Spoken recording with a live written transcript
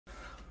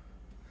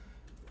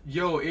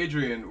Yo,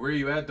 Adrian, where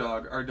you at,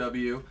 dog?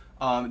 RW.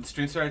 The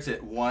stream starts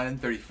at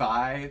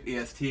 1:35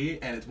 EST,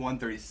 and it's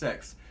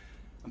 1:36.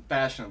 I'm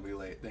fashionably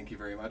late. Thank you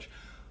very much.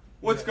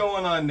 What's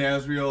going on,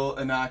 Nazriel,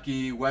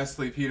 Anaki,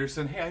 Wesley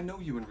Peterson? Hey, I know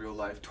you in real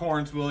life.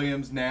 Torrance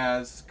Williams,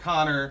 Naz,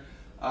 Connor.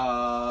 Is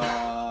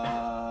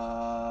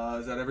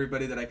that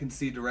everybody that I can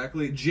see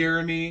directly?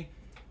 Jeremy,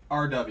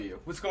 RW.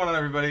 What's going on,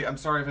 everybody? I'm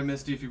sorry if I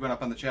missed you if you went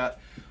up on the chat.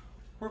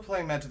 We're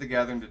playing Magic the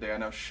Gathering today. I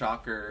know,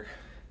 shocker.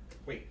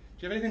 Wait.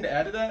 Do you have anything to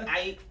add to that?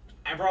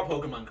 I brought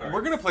Pokemon cards.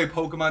 We're going to play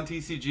Pokemon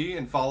TCG,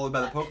 and followed by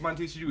the Pokemon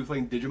TCG, we're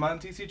playing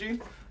Digimon TCG.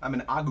 I'm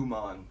an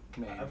Agumon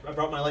man. I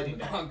brought my lightning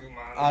deck.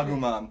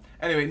 Agumon.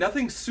 Anyway,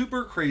 nothing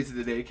super crazy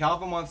today.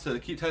 Calvin wants to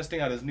keep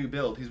testing out his new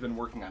build. He's been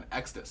working on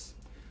Extus.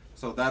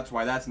 So that's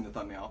why that's in the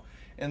thumbnail.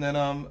 And then,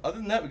 other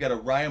than that, we got a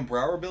Ryan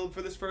Brower build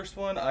for this first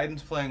one.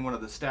 Aiden's playing one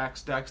of the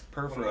stacks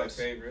Purphoros. One of my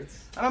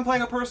favorites. And I'm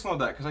playing a personal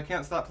deck, because I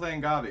can't stop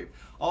playing Gavi.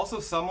 Also,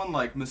 someone,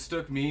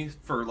 mistook me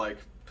for,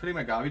 putting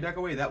my Gavi deck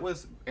away. That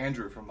was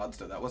Andrew from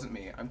Mudsta. That wasn't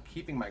me. I'm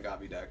keeping my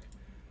Gavi deck.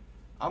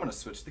 I'm going to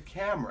switch the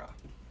camera.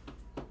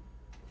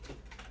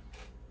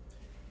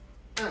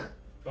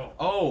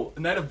 Oh,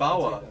 Knight of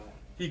Bawa.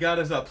 He got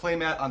his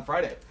playmat on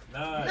Friday.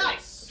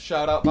 Nice.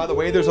 Shout out. By the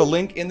way, there's a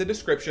link in the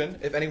description.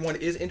 If anyone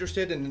is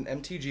interested in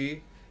an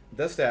MTG,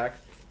 the stack,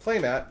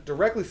 playmat,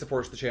 directly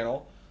supports the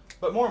channel.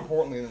 But more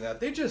importantly than that,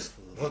 they just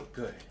look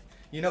good.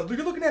 You know,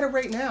 you're looking at it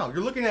right now.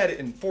 You're looking at it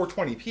in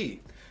 420p.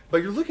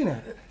 But you're looking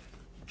at it.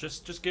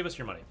 Just give us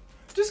your money.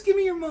 Just give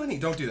me your money.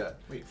 Don't do that.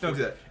 Wait, don't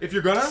do that. If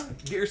you're gonna,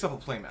 get yourself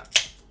a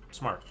playmat.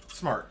 Smart.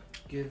 Smart.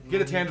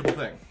 Get a tangible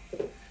thing.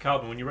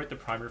 Calvin, when you write the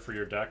primer for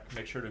your deck,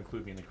 make sure to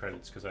include me in the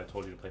credits because I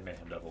told you to play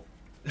Mayhem Devil.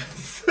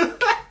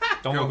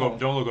 Don't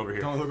look over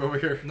here. Don't look over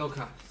here. No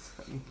comments.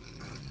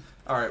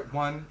 Alright,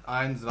 1,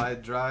 ein, zwei,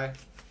 drei.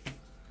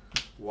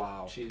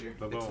 Wow. Cheater.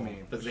 It's me.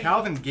 Bazinga.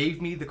 Calvin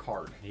gave me the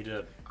card. He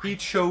did. He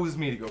chose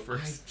me to go I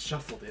first.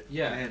 shuffled it.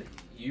 Yeah, and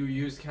you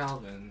used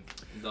Calvin,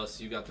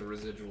 thus you got the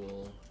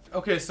residual.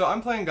 Okay, so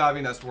I'm playing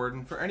Gavi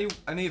Nestwarden. For any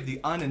of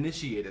the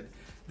uninitiated,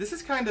 this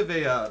is kind of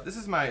a this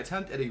is my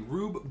attempt at a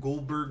Rube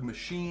Goldberg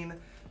machine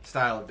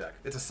style of deck.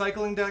 It's a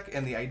cycling deck,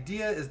 and the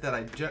idea is that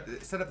I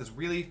set up this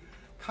really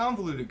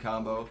convoluted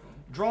combo,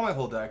 draw my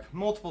whole deck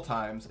multiple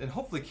times, and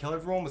hopefully kill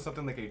everyone with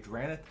something like a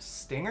Dranith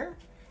Stinger.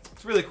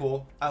 It's really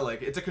cool. I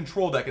like it. It's a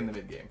control deck in the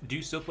mid game. Do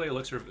you still play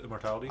Elixir of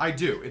Immortality? I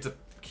do. It's a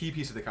key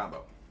piece of the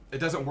combo. It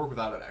doesn't work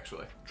without it,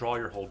 actually. Draw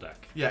your whole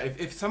deck. Yeah,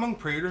 if someone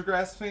Praetor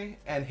grasps me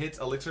and hits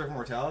Elixir of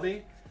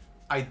Immortality,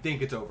 I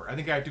think it's over. I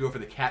think I have to go for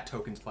the cat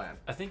tokens plan.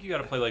 I think you got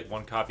to play like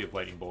one copy of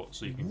Lightning Bolt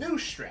so you can. New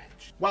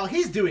strategy. While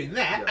he's doing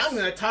that, Yes. I'm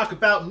going to talk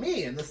about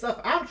me and the stuff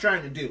I'm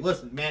trying to do.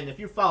 Listen, man, if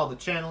you follow the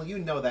channel, you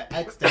know that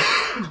X deck.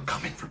 I'm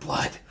coming for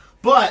blood.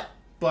 But,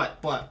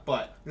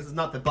 this is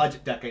not the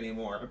budget deck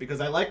anymore.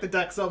 Because I like the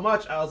deck so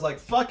much, I was like,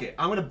 fuck it.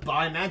 I'm going to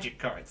buy Magic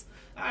cards.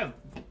 I've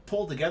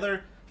pulled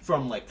together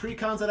from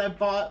precons that I've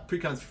bought,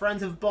 precons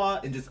friends have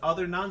bought, and just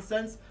other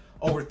nonsense,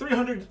 over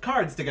 300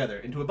 cards together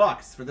into a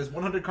box for this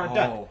 100 card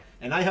deck.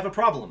 And I have a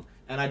problem,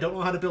 and I don't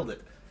know how to build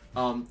it.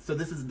 So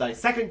this is my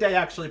second day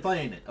actually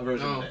playing it, a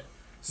version of it.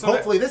 So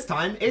hopefully this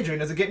time, Adrian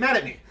doesn't get mad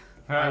at me.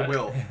 I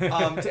will.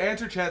 To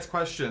answer chat's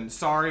question,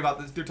 sorry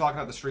about this. They're talking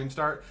about the stream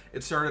start.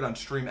 It started on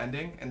stream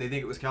ending, and they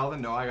think it was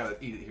Calvin. No, I gotta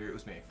eat it here. It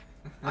was me.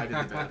 I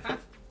did the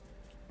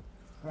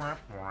bad.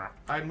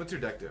 Aiden, what's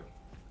your deck do?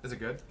 Is it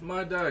good?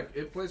 My deck,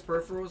 it plays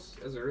Purphoros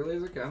as early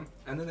as it can,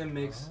 and then it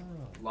makes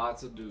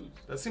lots of dudes.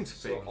 That seems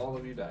So fake. all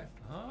of you die.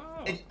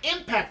 Oh. An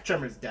Impact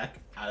Tremors deck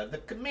out of the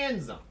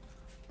Command Zone.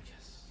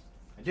 Yes.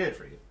 I did it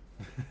for you.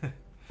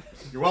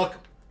 You're welcome.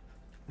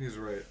 He's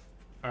right.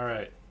 All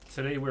right.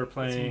 Today we're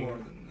playing more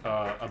than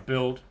a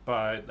build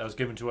that was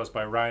given to us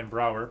by Ryan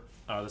Brower.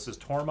 This is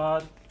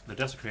Tormod, the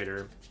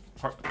Desecrator,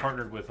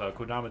 partnered with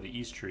Kodama, the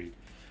East Tree.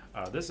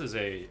 This is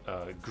a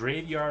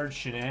graveyard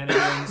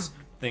shenanigans.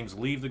 Things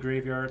leave the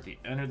graveyard, they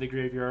enter the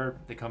graveyard,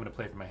 they come into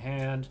play from my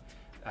hand.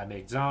 I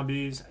make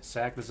zombies, I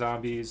sack the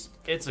zombies.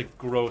 It's a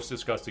gross,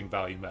 disgusting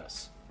value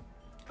mess.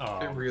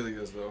 It really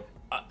is, though.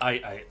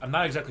 I'm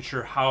not exactly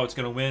sure how it's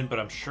going to win, but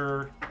I'm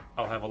sure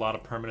I'll have a lot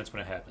of permanence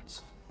when it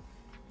happens.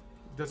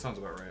 That sounds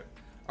about right.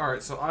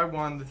 Alright, so I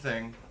won the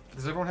thing.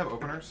 Does everyone have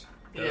openers?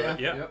 Yeah.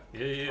 Yeah.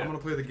 Yep. I'm gonna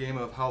play the game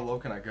of how low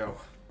can I go.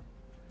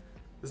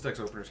 This deck's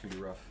openers can be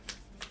rough.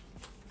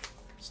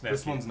 Snap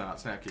This you. one's not.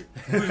 Snap you.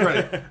 Who's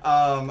ready?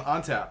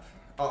 On tap.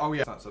 Oh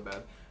yeah, it's not so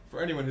bad.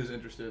 For anyone who's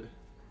interested.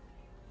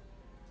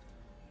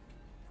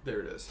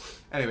 There it is.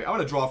 Anyway, I'm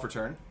gonna draw for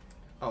turn.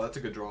 Oh, that's a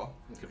good draw.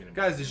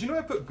 Guys, did you know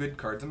I put good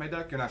cards in my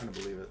deck? You're not gonna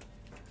believe it.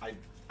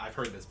 I've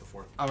heard this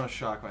before. I'm gonna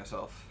shock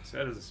myself. So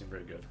that doesn't seem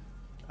very good.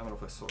 I'm gonna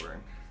play Soul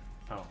Ring.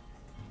 Oh.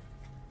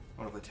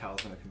 I'm gonna play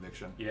Talisman of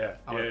Conviction. Yeah.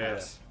 I'm gonna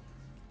pass.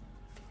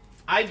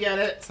 I get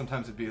it.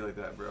 Sometimes it'd be like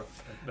that, bro.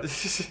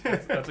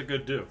 That's a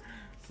good do.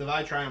 So if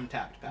I try, I'm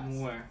tapped pass.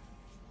 Where?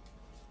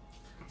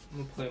 I'm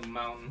gonna play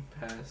Mountain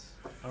Pass.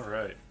 All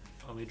right.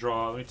 Let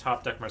me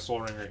top deck my Soul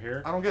Ring right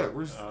here. I don't get it.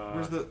 Where's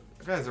the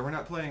guys? Are we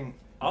not playing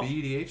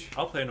EDH?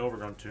 I'll play an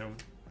Overgrown Tomb,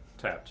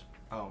 tapped.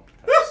 Oh.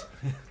 Pass.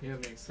 You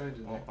have me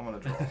excited. Well, I'm gonna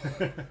draw.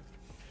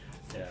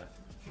 Yeah.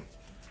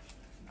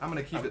 I'm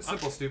gonna keep it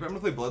simple, stupid. I'm gonna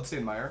play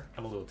Bloodstained Mire.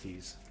 I'm a little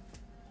tease.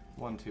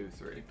 1, 2,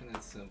 3. Keeping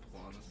it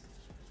simple, honest.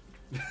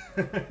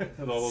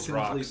 With all those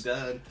Simply rocks.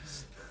 dead.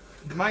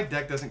 My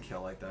deck doesn't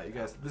kill like that, you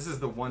guys. This is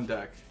the one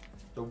deck.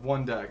 The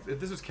one deck. If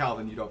this was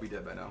Calvin, you'd all be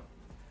dead by now.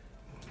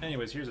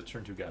 Anyways, here's a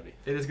turn 2 Gavi.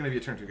 It is gonna be a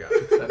turn 2 guy.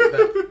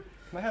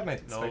 Can I have my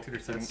No, spectator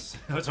setting?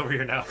 it's over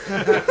here now.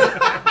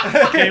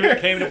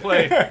 came to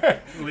play.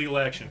 Legal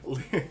action.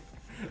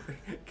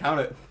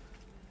 Count it.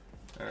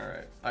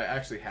 Alright. I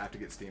actually have to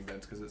get Steam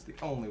Vents because it's the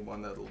only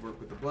one that'll work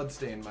with the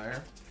Bloodstained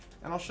Mire.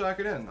 And I'll shock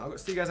it in. I'll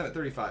see you guys in at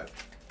 35.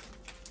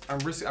 I'm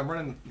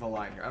running the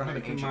line here. I don't have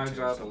an Making ancient my tomb,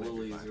 job so a I'm gonna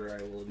little be fine. easier.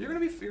 I will. You're gonna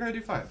do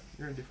fine.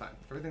 You're gonna do fine.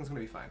 Everything's gonna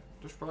be fine.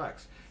 Just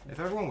relax. If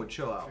everyone would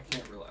chill out. I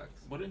can't relax.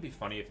 Wouldn't it be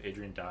funny if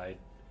Adrian died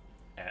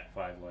at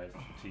 5 life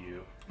to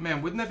you?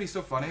 Man, wouldn't that be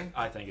so funny?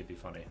 I think it'd be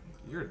funny.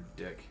 You're a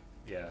dick.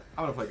 Yeah.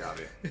 I'm gonna play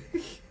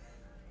Gavi.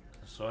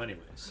 So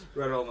anyways.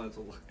 Red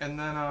Elemental. And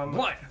then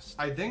Blast!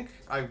 I think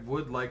I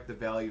would like the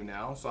value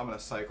now, so I'm gonna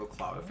cycle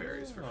Cloud of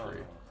Fairies for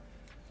free.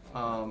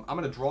 I'm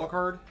gonna draw a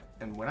card,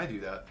 and when I do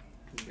that,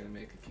 I'm gonna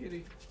make a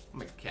kitty. I'm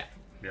gonna make a cat.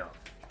 Yeah.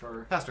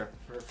 Fur. Faster.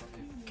 Fur from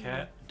me.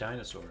 Cat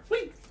dinosaur.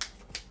 Wait.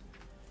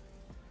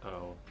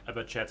 Oh, I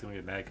bet chat's gonna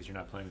get mad because you're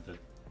not playing with the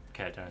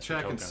cat dinosaur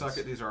Chat can tokens. suck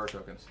it. These are our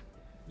tokens.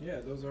 Yeah,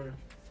 those are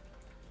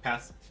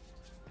Pass.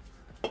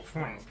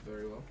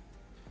 very well.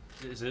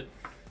 Is it?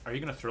 Are you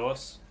gonna throw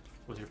us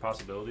with your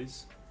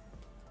possibilities?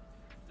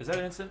 Is that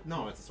an instant?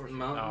 No, it's a sorcery.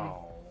 Mountain.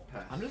 Oh.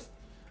 Pass. I'm just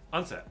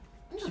Unset.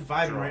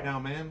 vibing right now,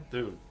 man.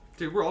 Dude,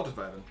 Dude, we're all just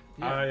vibing.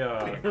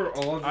 We're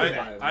all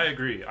I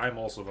agree. I'm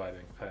also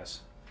vibing.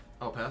 Pass.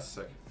 Oh, pass.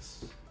 Sick.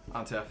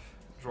 On tap.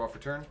 Draw for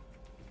turn.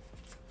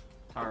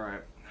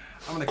 Alright.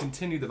 I'm gonna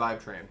continue the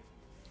vibe train.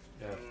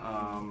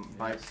 Yeah.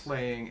 By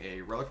playing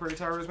a Reliquary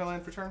Tower as my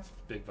land for turn.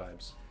 Big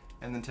vibes.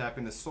 And then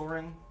tapping the Soul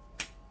Ring.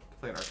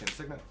 Play an Arcane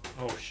Signet.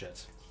 Oh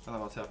shit. And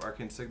then I'll tap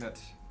Arcane Signet,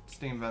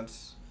 Steam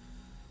Vents,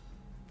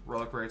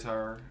 Reliquary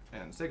Tower,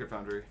 and Sacred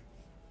Foundry.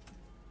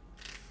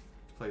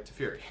 Play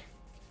Teferi.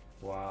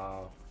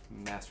 Wow.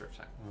 Master of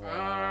Time.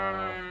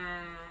 Wow.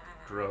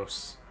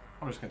 Gross.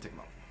 I'm just gonna take them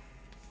out.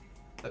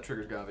 That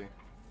triggers Gavi.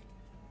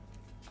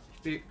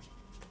 Beep.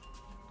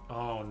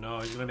 Oh no,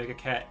 he's gonna make a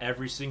cat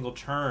every single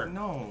turn.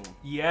 No.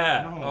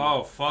 Yeah. No.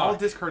 Oh fuck. I'll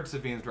discard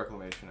Savine's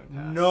Reclamation and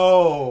pass.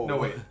 No. No,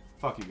 wait.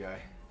 Fuck you, guy.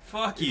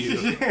 Fuck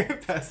you.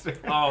 Pastor.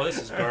 Oh,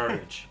 this is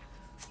garbage.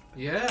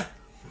 Yeah.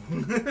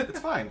 It's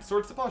fine.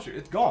 Swords to Posture.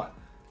 It's gone.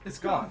 It's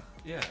gone.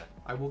 Yeah.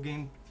 I will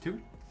gain 2.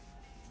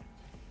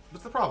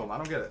 What's the problem? I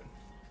don't get it.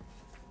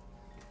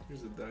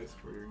 Here's a dice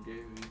for your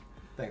Gavi.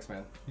 Thanks,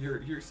 man.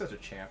 You're such a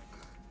champ.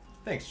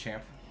 Thanks,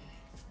 champ.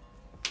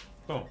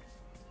 Boom.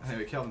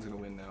 Anyway, Calvin's gonna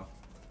win now.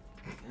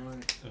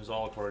 It was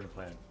all according to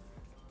plan.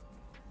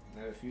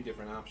 I have a few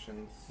different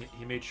options.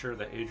 He made sure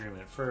that Adrian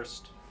went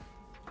first.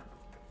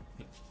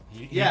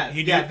 He Yeah,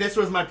 did. this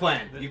was my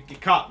plan. You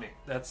caught me.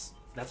 That's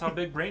how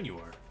big brain you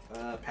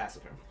are. Pass a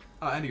turn.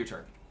 End of your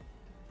turn.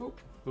 Boop.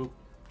 Boop.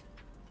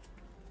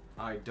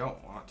 I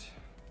don't want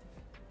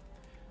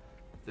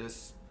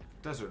this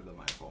Desert of the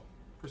Mindful.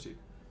 Proceed.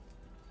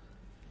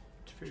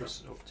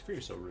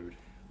 Teferi's so rude.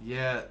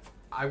 Yeah,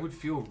 I would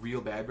feel real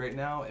bad right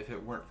now if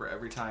it weren't for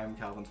every time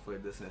Calvin's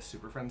played this in his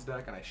Super Friends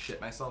deck and I shit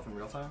myself in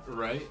real time.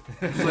 Right.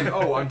 It's like,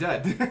 oh, I'm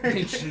dead.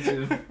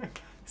 Ancient.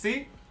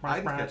 See?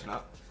 I'm catching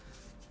up.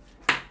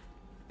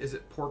 Is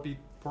it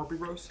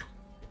Purphoros?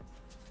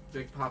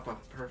 Big Papa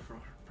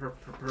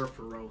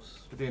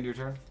Purphoros. At the end of your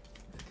turn?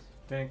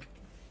 Think.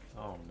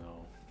 Oh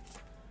no.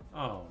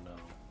 Oh no.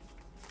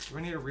 Do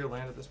I need a real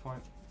land at this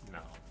point? No.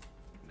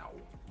 No.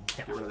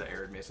 Get rid of the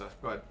Arid Mesa.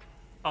 Go ahead.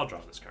 I'll draw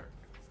this card.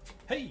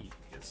 Hey,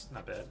 it's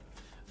not bad.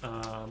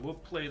 We'll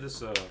play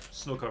this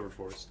snow-covered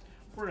forest.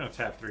 We're gonna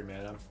tap 3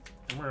 mana,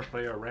 and we're gonna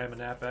play our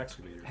Ramanap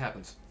Excavator. It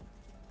happens.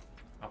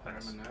 I'll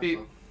pass. Beep.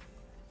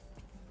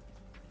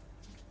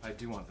 I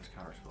do want this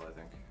counter spell, I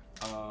think.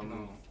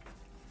 No.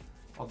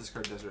 I'll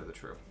discard Desert of the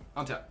True.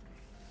 Untap.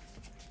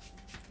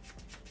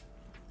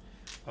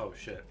 Oh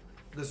shit.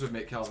 This would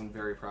make Calvin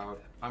very proud.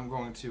 I'm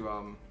going to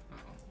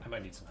I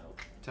might need some help.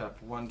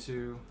 tap 1,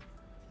 2,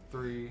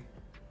 3,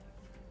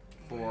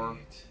 4,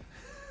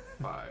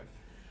 5.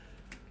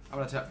 I'm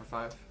gonna tap for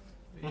 5.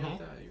 You got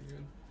that, you're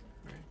good.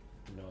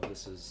 No,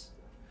 this is.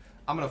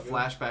 I'm gonna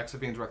flashback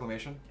Sabine's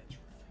Reclamation,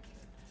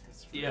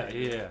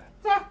 Yeah.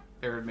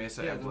 Arid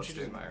Mesa, Yeah, and don't you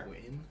just Bloodstained Mire.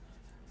 win?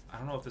 I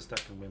don't know if this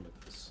deck can win with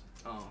this,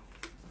 Oh.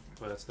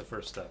 but that's the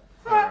first step.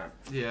 Alright.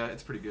 Yeah,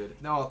 it's pretty good.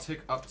 Now I'll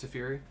tick up to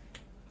Fury.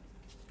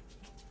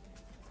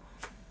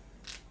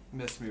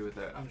 Miss me with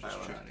that I'm just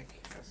island. trying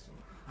to cast some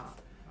hot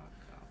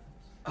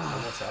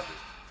Oh, what's that?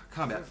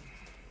 Combat.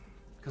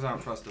 Because I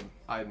don't trust him.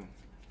 Iden.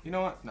 You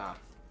know what? Nah.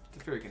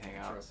 Teferi can hang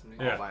out Trust me.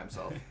 all Yeah. by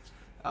himself.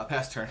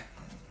 Pass turn.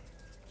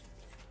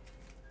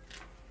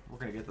 We're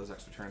gonna get those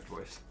extra turns,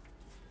 boys.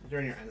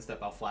 During your end step,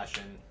 I'll flash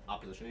in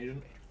Opposition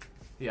Agent.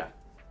 Yeah.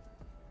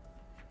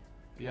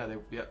 Yeah,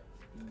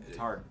 it's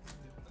hard.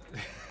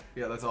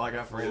 Yeah, that's all I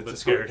got for A you. little bit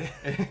It's scared.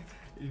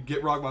 you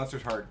get Rock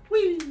Monsters hard.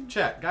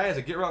 Chat, guy has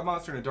a Get Rot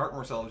Monster and a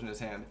Darkmoor Salvage in his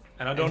hand.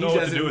 And I don't he know what to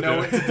doesn't do with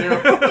know it.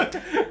 what to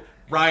do.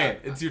 Ryan,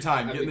 it's your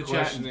time. I'd Get in be the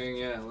chat. questioning,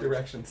 yeah, like,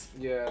 Directions.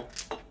 Yeah.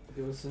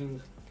 Give us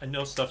some. I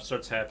know stuff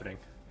starts happening.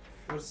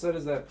 What set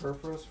is that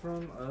Purphoros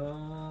from?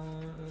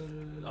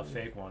 A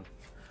fake one.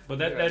 But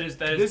that Yeah. is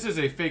This is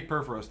a fake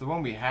Purphoros. The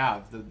one we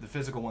have, the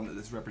physical one that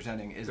this is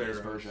representing, is this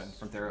Theros. version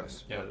from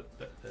Theros. yeah,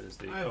 that is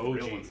the I have a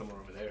real one OG. somewhere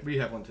over there. We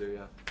have one too,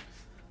 yeah.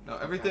 No,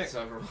 everything.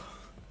 Several.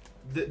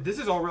 This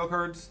is all real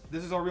cards.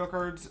 This is all real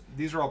cards.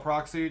 These are all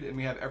proxied, and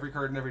we have every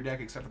card in every deck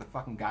except for the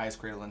fucking Guy's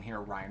Cradle in here,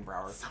 Ryan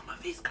Brower. Some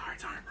of these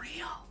cards aren't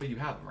real. But you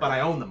have them, right? But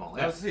I own them all.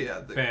 That's, yeah,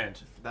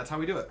 Banned. that's how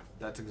we do it.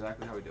 That's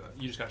exactly how we do it.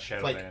 You just got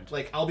shadow banned.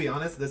 Like I'll be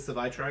honest, this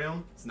Savai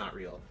Triome is not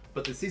real,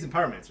 but the Season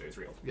Pyromancer is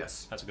real.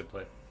 Yes. That's a good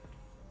play.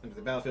 Into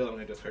the battlefield, I'm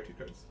gonna discard 2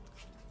 cards.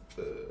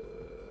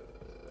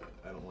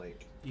 I don't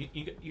like.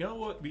 You know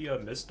what we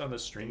missed on the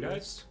stream,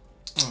 guys?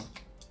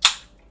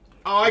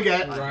 Oh, I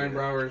get. Ryan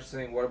Brower is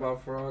saying, what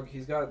about Frog?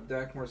 He's got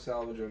Darkmoor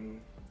Salvage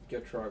and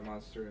Get Trog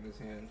Monster in his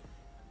hand.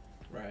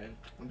 Ryan.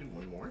 I'm doing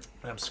one more.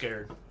 I'm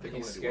scared.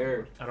 He's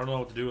scared. I don't know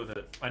what to do with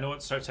it. I know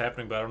it starts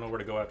happening, but I don't know where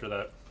to go after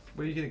that.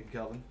 What are you getting,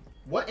 Calvin?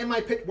 What am I?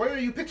 What are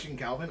you pitching,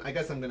 Calvin? I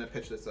guess I'm gonna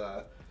pitch this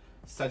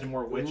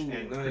Sedgemoor Witch Ooh,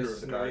 and nice, Critter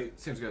of the Dark. nice.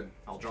 Seems good.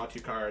 I'll draw 2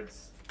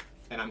 cards,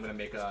 and I'm gonna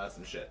make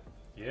some shit.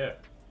 Yeah.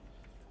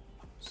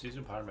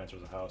 Season Pyromancer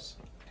was a house.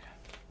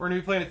 We're going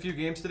to be playing a few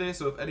games today,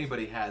 so if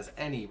anybody has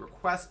any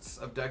requests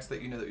of decks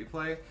that you know that we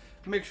play,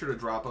 make sure to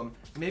drop them.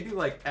 Maybe,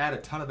 like, add a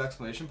ton of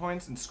exclamation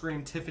points and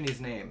scream Tiffany's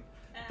name.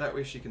 That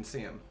way she can see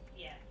him.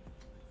 Yeah.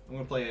 I'm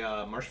gonna play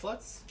Marsh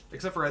Floods.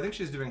 Except for I think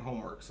she's doing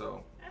homework,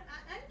 so... I'm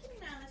keeping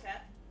an eye on the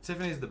chat.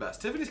 Tiffany's the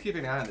best. Tiffany's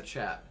keeping an eye on the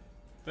chat.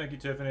 Thank you,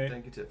 Tiffany.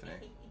 Thank you, Tiffany.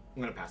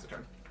 I'm gonna pass a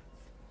turn.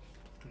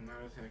 I'm not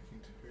attacking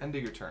to End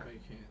of your turn.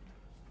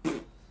 I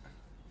can't.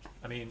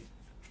 I mean,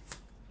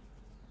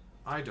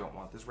 I don't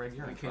want this red I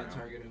urine. can't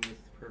target him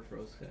with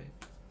Purphoros guy.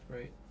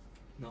 Right?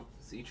 No,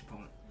 it's each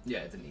opponent. Yeah,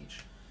 it's an each.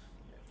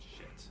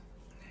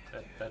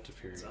 shit. That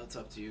defuriates. So it's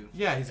up to you.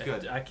 Yeah, he's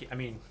good. I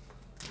mean,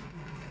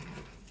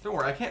 Don't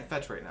worry, I can't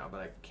fetch right now,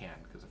 but I can,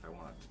 because if I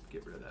want to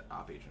get rid of that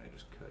op agent, I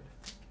just could.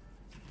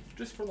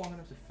 Just for long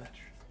enough to fetch.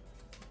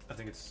 I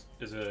think it's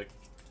a.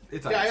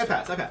 It's Yeah, I ice.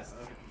 pass. I pass.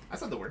 Okay. I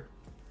said the word.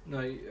 No,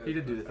 He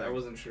did do the I thing.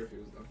 wasn't sure if he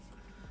was done.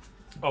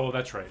 Oh,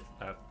 that's right.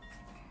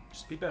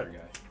 Just be better, guy.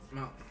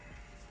 No,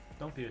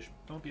 Don't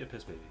be a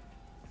piss baby.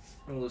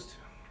 I'm gonna lose 2.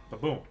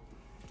 But boom.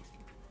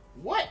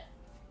 What?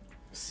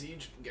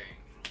 Siege gang.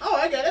 Oh,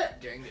 I get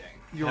it. Gang gang.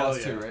 You Hell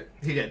lost yeah. 2, right?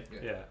 He did.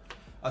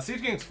 Yeah.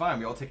 Siege Gang's fine.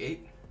 We all take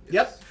 8.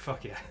 Yep.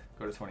 Fuck yeah.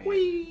 Go to 28.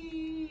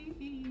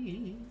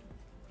 Wee.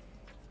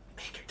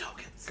 Make your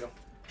tokens. Go.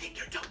 Make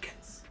your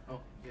tokens. Oh,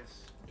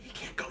 yes. He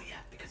can't go yet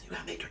because you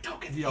gotta make your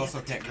tokens. He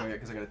also can't go yet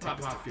because I gotta take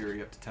this to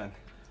Fury up to 10.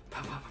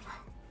 Pow, pow, pow,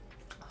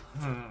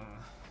 pow.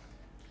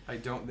 I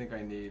don't think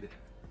I need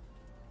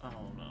Oh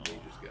no.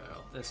 Mage's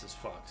Guile. This is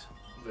fucked.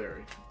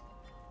 Very.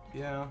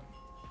 Yeah.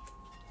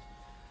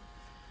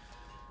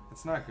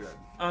 It's not good.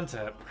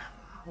 Untap.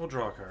 We'll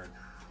draw a card.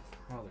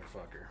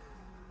 Motherfucker.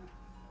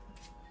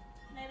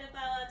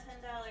 Nidabella,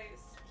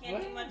 $10. Can't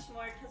do What? much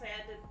more because I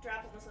had to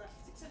drop almost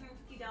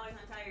 $650 on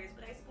tires,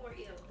 but I support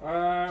you.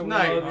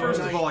 Knight, love first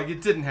you. of all, you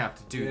didn't have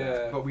to do Yeah.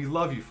 that, but we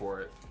love you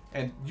for it.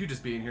 And you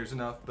just being here is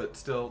enough, but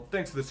still,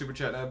 thanks for the super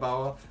chat,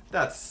 Nabawa.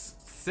 That's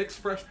 6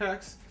 fresh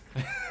packs.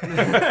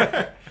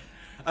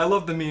 I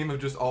love the meme of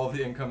just all of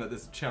the income that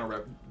this channel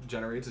rep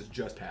generates is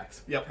just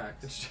packs. Yep.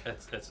 It's,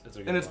 It's a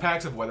good and it's one.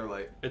 packs of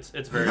Weatherlight. It's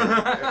very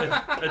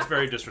it's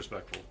very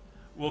disrespectful.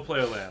 We'll play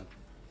a land.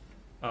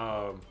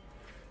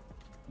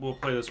 We'll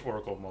play this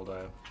Oracle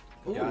Moldaya.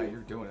 Yeah,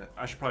 you're doing it.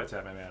 I should probably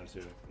tap my mana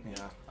too.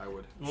 Yeah, I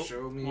would.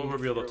 Show me We'll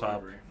reveal the your top.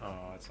 library. Oh,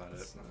 that's not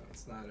it.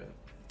 It's not it.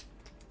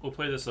 We'll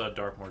play this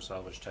Darkmoor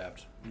Salvage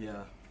tapped.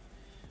 Yeah,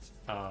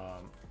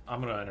 I'm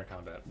gonna enter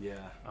combat. yeah.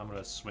 I'm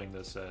gonna swing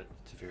this at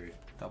Teferi.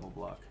 Double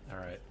block. All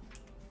right.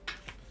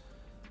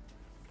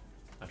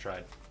 I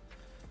tried.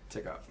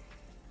 Tick up.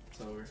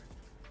 It's over.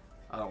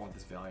 I don't want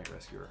this Valiant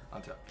Rescuer.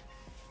 Untap.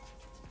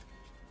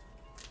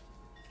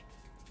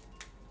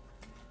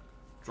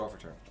 Draw for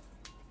turn.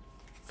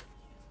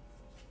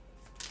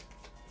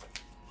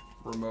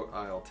 Remote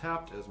Isle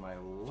tapped as my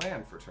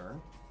land for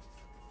turn.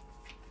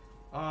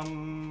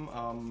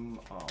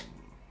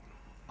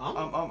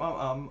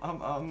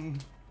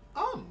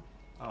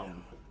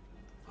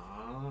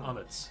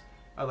 It's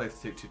I'd like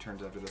to take 2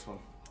 turns after this one.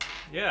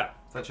 yeah.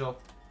 Is that chill?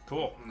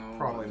 Cool. No.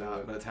 Probably I'll do not,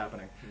 it. but it's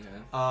happening.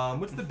 Yeah.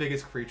 What's the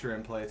biggest creature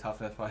in play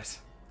toughness wise?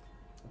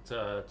 It's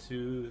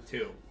 2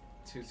 2.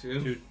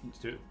 2/2.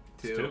 2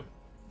 2.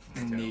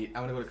 Neat.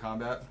 I'm gonna go to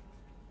combat.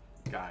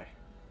 Guy.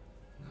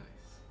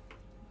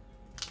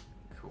 Nice.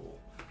 Cool.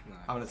 Nice.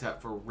 I'm gonna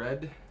tap for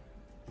red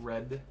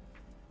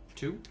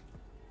 2.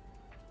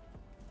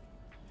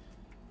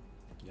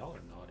 Y'all are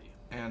naughty.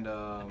 And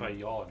And by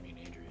y'all, I mean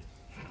Adrian.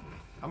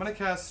 I'm gonna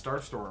cast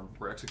Starstorm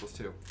where X equals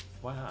 2.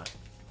 Why not?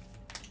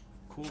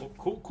 Cool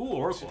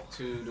Oracle.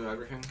 To do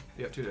everything.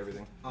 You have 2 to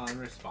everything. On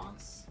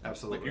response.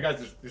 Absolutely. Like,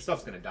 your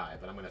stuff's gonna die,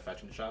 but I'm gonna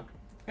fetch and shock.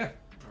 Yeah.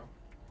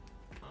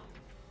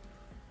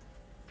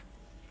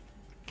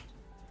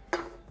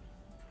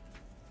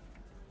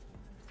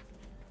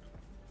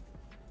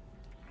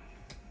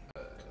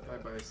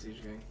 Bye,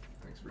 Siege Gang.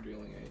 Thanks for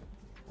dealing 8.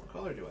 What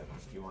color do I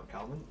want? You want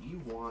Calvin? You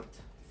want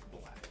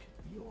black.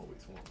 You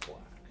always want black.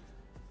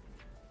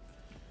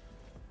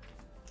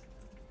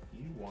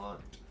 You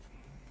want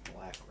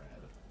black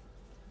red.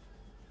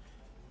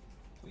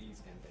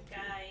 Please and thank you.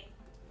 Guy,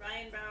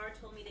 Ryan Brower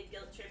told me to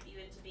guilt trip you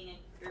into being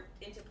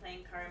into playing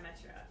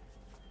Karametra.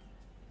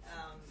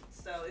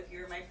 So if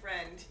you're my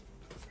friend.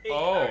 play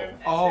Karametra.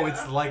 Oh,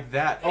 it's like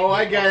that. Oh,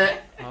 I get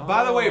it.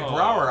 By the way,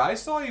 Brower, I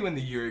saw you in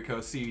the Yuriko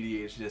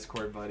CEDH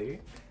Discord, buddy.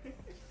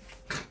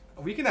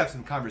 We can have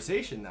some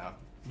conversation now.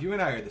 You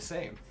and I are the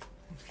same.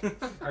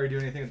 Are you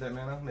doing anything with that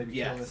mana? Maybe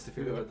Yes. killing this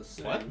We Teferi? are the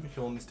same. What?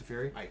 Killing this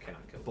Teferi? I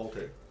cannot kill Bolt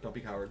it. Don't be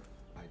coward.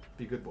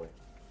 Be a good boy.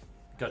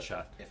 Gut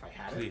shot. If I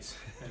had it. Please.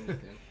 Anything.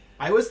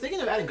 I was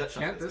thinking of adding gut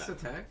shot. Can't to this deck.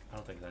 attack? I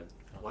don't think that.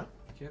 What?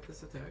 Can't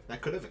this attack?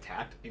 That could have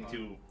attacked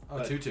into Oh,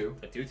 2-2.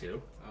 a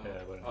 2/2. Oh,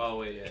 Yeah, but- oh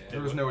wait, yeah.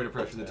 There was no way to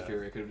pressure the Yeah.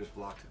 Teferi. I could have just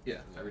blocked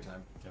Yeah. every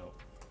time. No.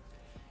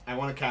 I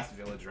want to cast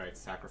Village Rites,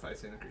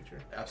 sacrificing a creature.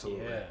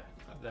 Absolutely. Yeah,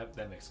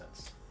 that makes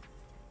sense.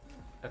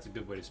 That's a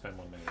good way to spend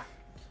 1 minute.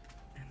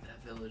 And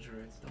that village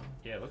right stuff.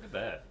 Yeah, look at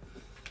that.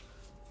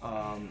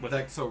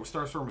 So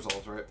Starstorm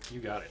resolves, right? You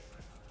got it.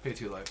 Pay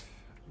 2 life.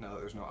 Now that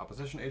there's no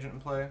opposition agent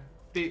in play.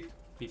 Beep.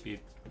 Beep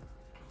beep.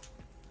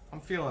 I'm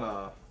feeling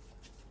a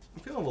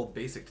little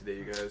basic today,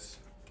 you guys.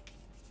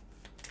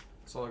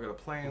 So I got a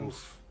plains.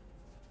 Oof.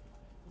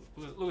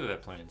 Look at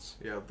that plains.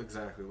 Yeah,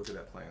 exactly. Look at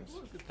that plains.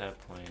 Look at that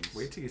plains.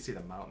 Wait till you see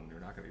the mountain. You're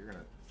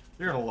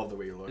gonna love the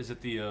way you look. Is it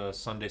the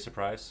Sunday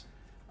surprise?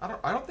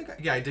 I don't think.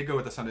 Yeah, I did go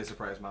with the Sunday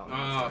Surprise Mountain.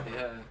 Oh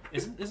yeah.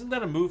 Isn't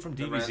that a move from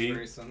The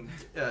Raspberry DBZ?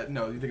 Sunday.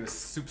 No, you think it's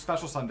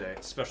Special Sunday.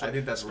 Special. I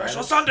think that's Special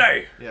right.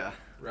 Sunday. Yeah.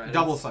 Right.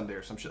 Double Sunday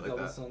or some shit like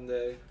Double that.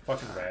 Sunday.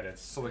 Fucking Raditz.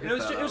 So look It at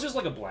was, that. it was just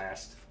like a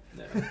blast.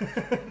 Yeah.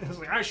 It was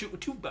like I shoot with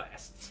 2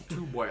 blasts.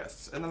 2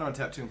 blasts, and then I'm gonna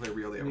tap 2 and play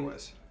Real the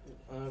Otherwise.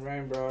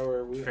 Ryan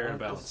Brower, we Fair and aren't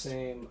the balanced.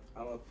 same.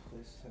 I'm a play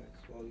 6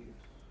 while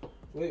you.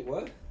 Wait,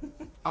 what?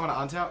 I'm gonna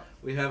untap.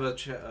 We have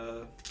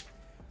a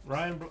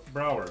Ryan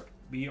Brower,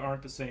 we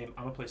aren't the same.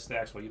 I'm gonna play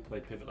stacks while you play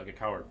pivot like a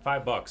coward.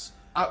 $5.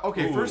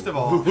 Okay, Ooh. first of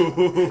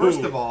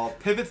all,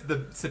 Pivot's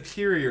the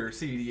superior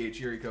CEDH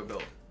Yuriko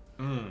build.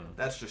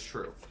 That's just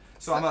true.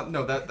 So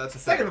that's a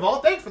Second of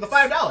all, thanks for the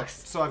 $5.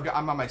 So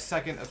I'm on my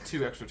second of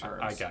 2 extra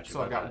turns. I got you, So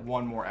my I've got bad.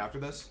 1 more after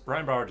this.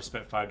 Ryan Brower just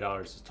spent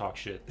 $5 to talk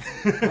shit.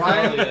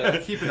 Ryan, yeah.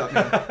 keep it up,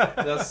 man.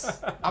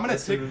 That's. I'm gonna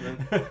that's tick.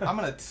 movement. I'm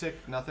gonna tick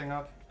nothing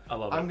up. I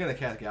love I'm it. gonna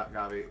cast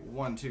Gavi.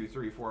 1, 2,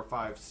 3, 4,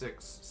 5,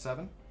 6,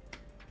 7.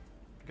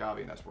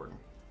 Gavi Nestwarden.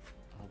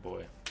 Oh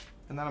boy.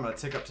 And then I'm gonna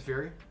tick up to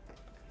Fury.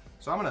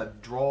 So I'm gonna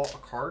draw a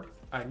card,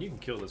 And you can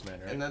kill this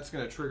man, right? and that's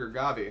gonna trigger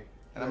Gavi.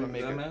 And I'm gonna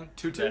make That it man?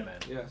 2/2. That man.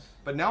 Yes.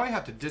 But now I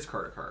have to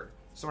discard a card.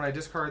 So when I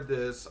discard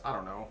this, I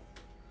don't know,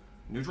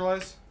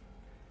 neutralize,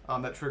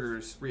 that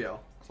triggers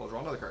Riel. So I'll draw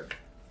another card.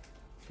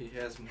 He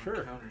has more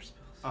Sure. counter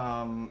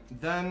spells.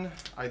 Then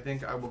I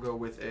think I will go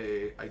with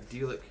a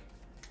Idyllic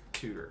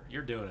Tutor.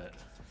 You're doing it.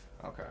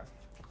 Okay.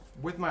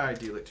 With my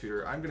Idyllic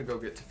Tutor, I'm gonna go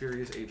get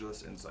Teferi's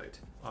Ageless Insight.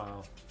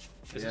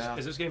 Yeah.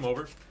 Is this game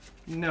over?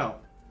 No,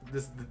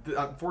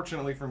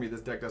 unfortunately for me,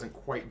 this deck doesn't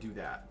quite do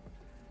that.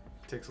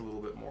 It takes a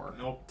little bit more.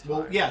 Nope. time.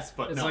 Well, yes,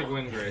 but It's no. like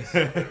Windgrace.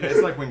 Yeah,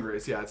 it's like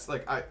Windgrace. Yeah, it's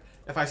like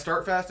if I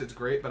start fast, it's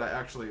great, but I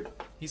actually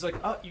He's like,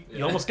 oh, you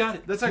Yeah. almost got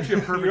it. that's actually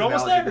a perfect You're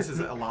almost analogy. there. This is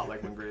a lot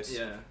like Windgrace.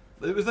 Yeah.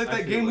 It was like I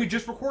that feel game we like-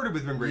 just recorded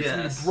with Windgrace.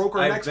 Yes. We broke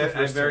our necks I the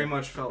first very turn.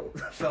 much felt.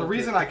 The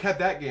reason I kept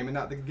that game and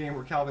not the game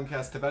where Calvin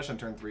cast Tevesh on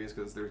turn 3 is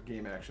because there's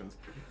game actions.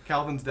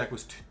 Calvin's deck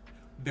was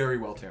very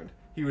well tuned.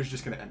 He was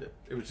just going to end it.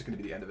 It was just going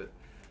to be the end of it.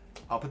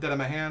 I'll put that in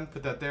my hand,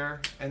 put that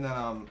there, and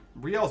then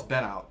Riel's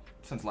been out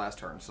since last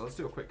turn, so let's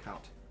do a quick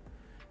count.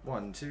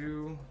 1,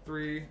 2,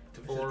 3, Which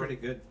is 4. pretty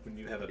good when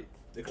you have a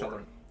big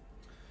Four.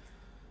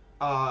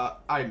 color.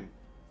 I'm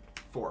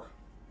 4.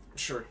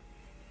 Sure.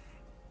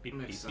 Beep,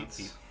 Makes beep, beep,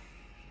 sense.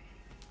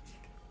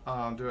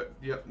 beep. Do it.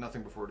 Yep,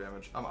 nothing before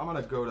damage. I'm going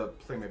to go to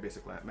play my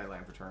basic land, my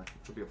land for turn,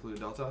 which will be a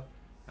Polluted Delta,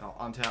 and I'll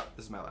untap.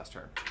 This is my last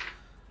turn.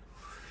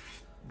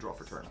 Draw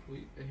for turn.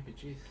 Sweet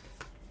APG.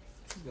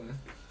 He's gonna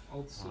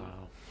ult soon.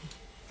 Wow.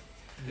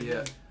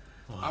 Yeah.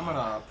 I'm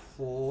gonna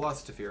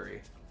plus to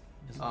Fury.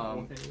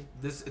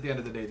 This at the end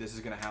of the day, this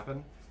is gonna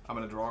happen. I'm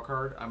gonna draw a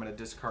card. I'm gonna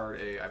discard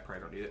a. I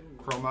probably don't need it.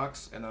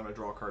 Chromox, and then I'm gonna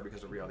draw a card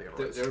because of Reality There,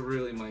 Otherwise. there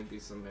really might be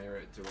some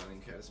merit to running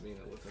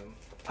Casmina with him.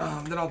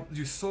 Then I'll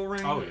do Soul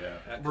Ring. Oh yeah.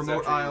 'Cause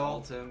Remote after you Isle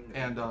ult him,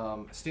 and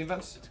Steam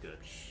Vents It's good.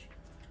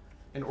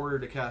 in order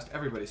to cast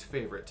everybody's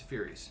favorite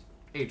Teferi's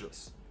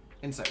Ageless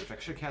Insight, which I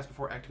should cast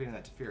before activating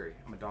that Teferi.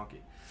 I'm a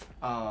donkey.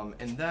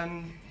 And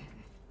then,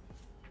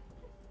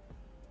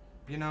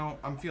 you know,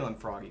 I'm feeling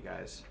froggy,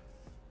 guys.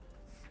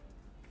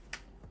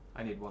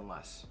 I need 1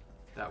 less.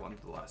 That one's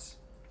the less.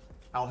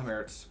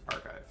 Alhemerit's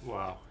Archive.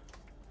 Wow.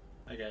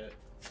 I get it.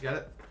 Get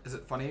it? Is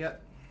it funny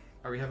yet?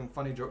 Are we having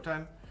funny joke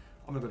time?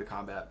 I'm gonna go to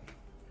combat.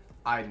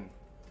 Aiden,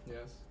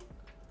 Yes.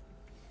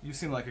 you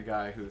seem like a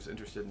guy who's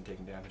interested in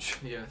taking damage.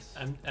 Yes.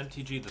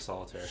 MTG the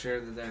Solitaire.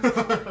 Share the damage.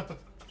 with me.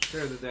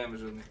 Share the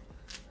damage with me.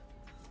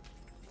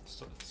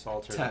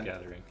 Solitaire 10. the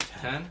Gathering.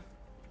 10?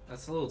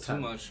 That's a little too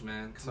 10. much,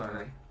 man. Come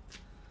Sorry. on.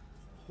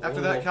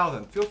 After that,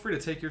 Calvin, feel free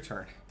to take your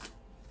turn.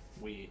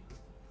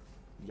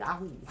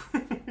 Yahoo!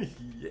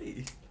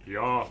 Yay!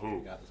 Yahoo!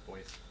 You got this,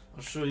 boys.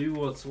 I'll show you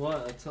what's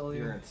what. I tell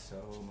you. You're in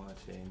so much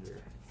danger.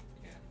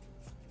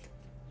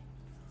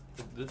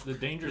 The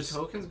dangerous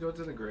tokens go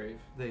to the grave.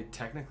 They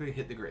technically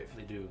hit the grave.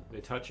 They do. They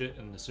touch it,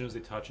 and as soon as they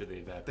touch it, they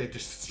evaporate. They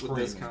just scream With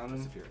this and counting?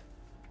 disappear.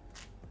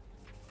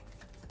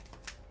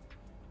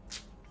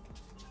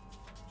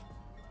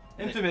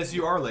 Infamous,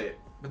 you are late,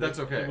 but that's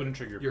okay. It wouldn't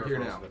trigger your You're here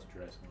Purphoros, now. That's what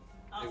you're asking.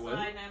 Also, would?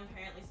 I'm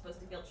apparently supposed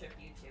to guilt trip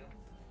you too.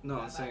 No, I'm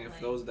About saying if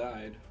playing. those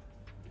died,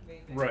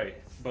 Very, very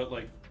Right, close but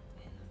like in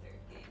the third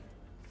game.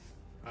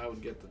 I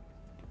would get the.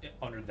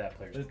 under that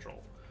player's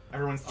control.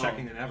 Everyone's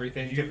checking and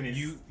everything. Tiffany's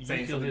You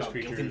saying kill something his about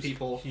guilting creatures.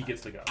 people. He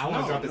gets the go. I want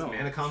to No, drop this no.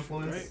 mana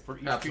confluence. Right? For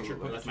each Absolutely.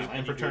 creature, That's put my any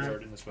land per turn.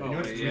 wizard in this way. You know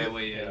what's wait, weird? yeah,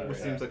 wait, yeah. Which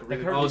yeah. seems like a That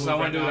really card good Oh, move so I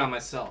want right to do it now. on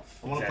myself.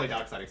 I want to play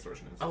Exactly. Dockside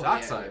Extortionist. Oh,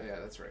 Dockside. Yeah,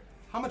 that's right.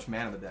 How much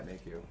mana would that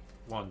make you?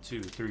 1,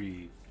 2,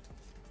 3,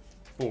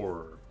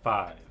 4,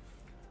 5.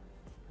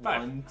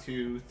 1,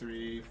 2,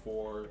 3,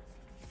 4,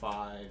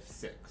 5,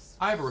 6.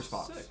 I have a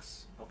response.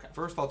 6. Okay.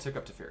 First, I'll tick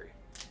up to Fairy.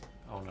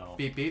 Oh no.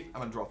 Beep beep.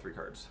 I'm gonna draw 3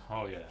 cards.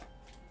 Oh yeah.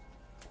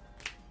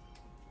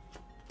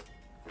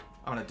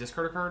 I'm gonna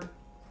discard a card.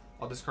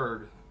 I'll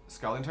discard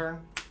Scowling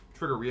Turn.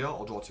 Trigger Reel.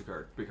 I'll draw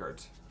 3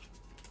 cards.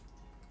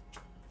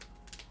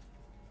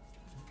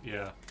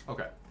 Yeah.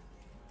 Okay.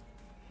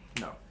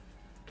 No.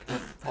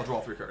 I'll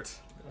draw 3 cards.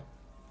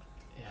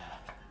 Yeah.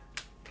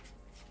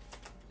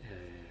 Yeah.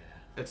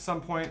 At some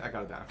point, I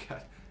got a down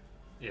cat.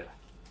 Yeah.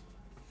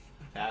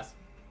 Pass.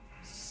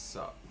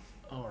 Sup.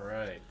 All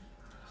right.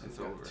 It's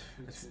got over. 2,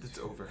 It's 2,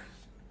 2. over.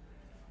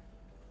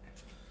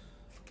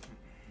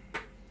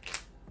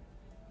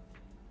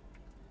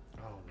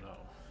 Oh no.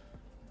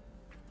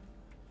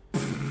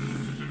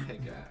 Hey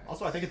guys.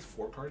 Also, I think it's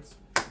 4 cards.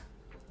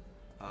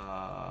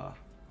 Uh,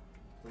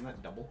 Isn't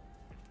that double?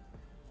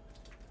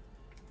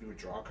 You would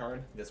draw a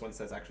card. This one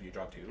says actually you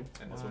draw 2,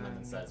 and this one then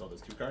One, says, oh,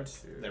 there's 2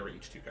 cards. 2. They were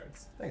each 2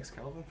 cards. thanks,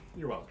 Calvin.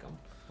 You're welcome.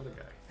 What a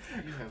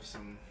guy. You have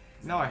some.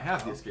 Now I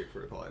have the escape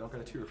protocol. I don't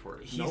got a tutor for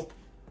it. Nope.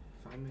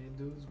 If I made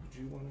dudes, would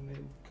you want to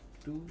make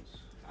dudes?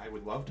 I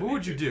would love to. What make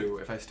would you it. do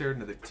if I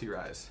stared into the your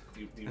eyes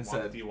Do you and want?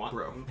 said, Do you want?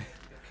 bro?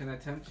 Can I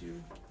tempt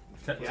you?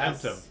 Tempt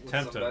Yes. him. With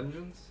Tempt some him.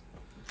 vengeance?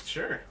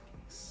 Sure.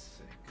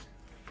 Sick.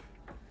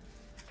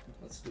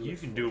 Let's do You it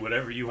can for do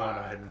whatever you want.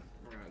 5. Aiden.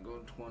 We're gonna go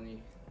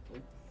 20. Oh.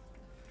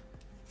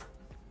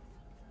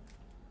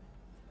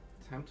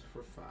 Tempt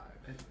for 5.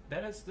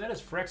 That is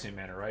Phyrexian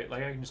mana, right?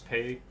 Like I can just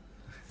pay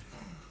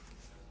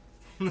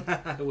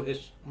I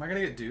wish. Am I gonna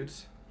get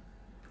dudes?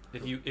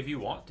 if you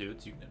want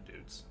dudes, you can have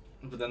dudes.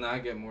 But then I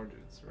get more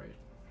dudes, right?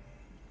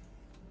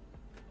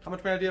 How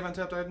much mana do you have on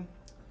tapped, Aiden?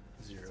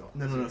 0.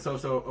 No.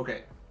 So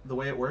okay. The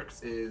way it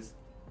works is,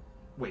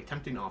 wait,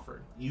 tempting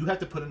offer. You have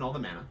to put in all the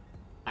mana.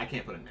 I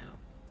can't put in mana.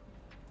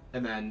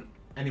 And then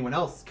anyone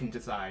else can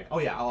decide, oh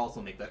yeah, I'll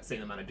also make that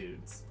same amount of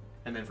dudes.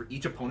 And then for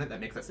each opponent that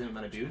makes that same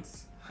amount of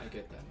dudes, I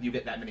get that. you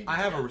get that many. I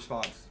dudes have a again.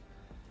 response.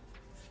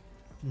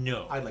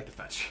 No. I'd like to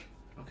fetch.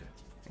 Okay.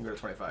 And go to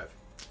 25.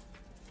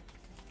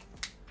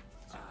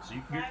 So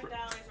 $5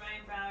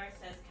 Ryan Brower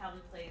says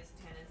Calvin plays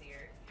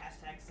Tanazir.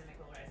 Hashtag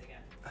cynical rise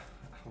again.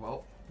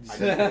 Well, I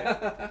didn't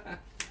get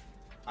it.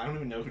 I don't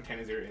even know who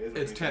Tanazir is.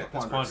 It's Tan-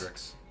 Quandrix.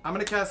 Quandrix. I'm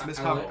gonna cast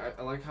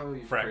I like how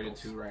you Fraggles. created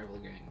 2 rival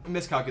gangs.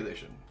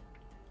 Miscalculation.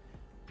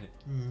 No.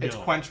 It's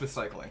quench with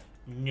cycling.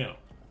 No.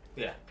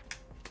 Yeah.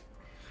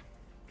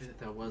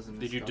 That was a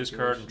Did you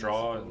discard and miscalculation,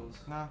 draw I and-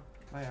 suppose. Nah,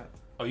 not yet.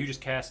 Oh, you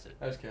just cast it.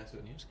 I just cast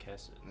it. You just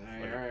cast it.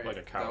 Alright, Like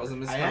a coward. That was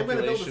a I am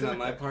gonna build a miscalculation on Civic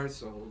my deck. part,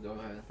 so go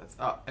ahead. That's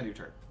end of your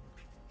turn.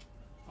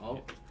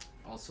 Oh,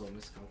 also a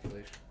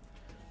miscalculation.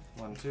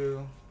 1,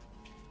 2,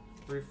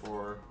 3,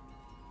 4.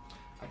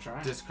 I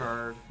tried.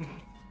 Discard.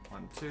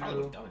 1, 2, Probably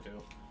would have done it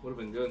too. Would have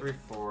been good. 3,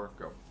 4.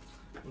 Go.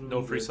 Would've No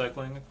been free good.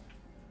 cycling.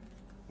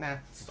 Nah,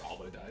 Just all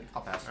would have died.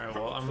 I'll pass. All right.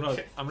 Well, I'm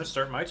gonna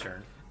start my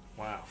turn.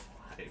 Wow.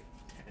 5, 10,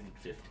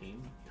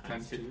 15 Times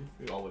times 2.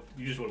 2.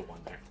 You just would have won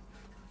there.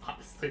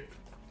 Honestly.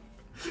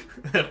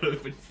 That would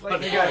have been Like,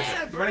 funny. hey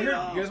guys, you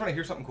guys want to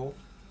hear something cool?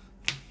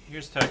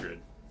 Here's TTrgr.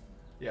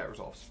 Yeah, it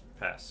resolves.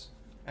 Pass.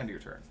 End of your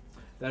turn.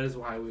 That is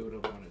why we would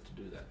have wanted to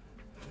do that.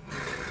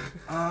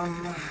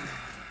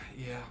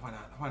 Yeah, why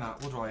not? Why not?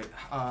 We'll draw it.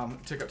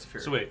 Tick up to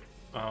Fury. So wait.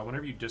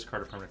 Whenever you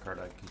discard a permanent card,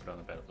 I can put it on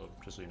the battlefield.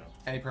 Just so you know.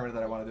 Any permanent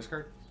that I want to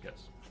discard? Yes.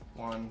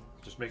 1,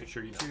 Just making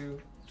sure you know.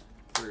 2,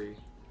 3,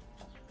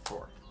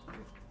 4.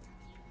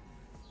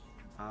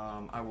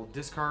 I will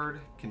discard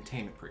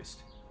Containment Priest.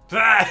 Do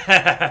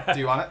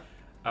you want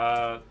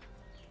it?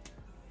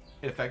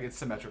 In fact, it's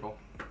symmetrical.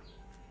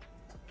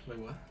 Wait,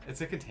 what?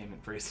 It's a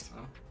Containment Priest.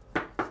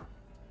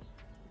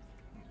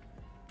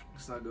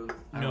 It's not good.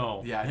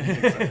 No. Yeah, I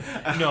didn't think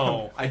so.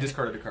 No. I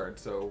discarded a card.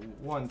 So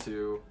 1,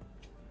 2,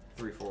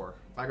 3, 4.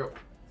 I go.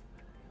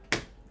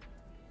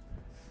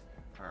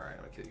 All right, I'm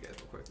gonna kill you guys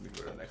real quick. We can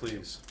go to the next.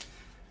 Please.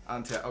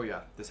 Oh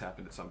yeah, this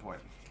happened at some point.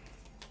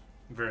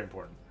 Very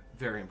important.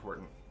 Very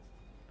important.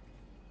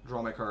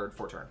 Draw my card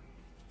for turn.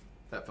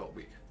 That felt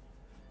weak.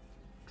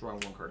 Drawing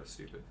 1 card is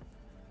stupid.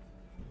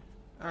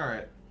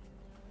 Alright.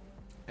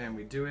 And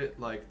we do it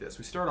like this.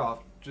 We start off,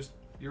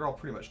 you're all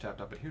pretty much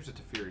tapped up, but here's a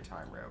Teferi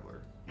Time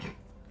Raveler.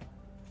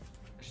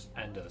 Just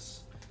end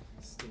us.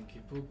 Stinky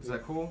poop. Is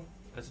that cool?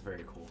 That's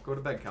very cool. Go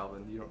to bed,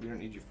 Calvin. We don't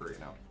need you free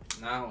now.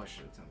 Now I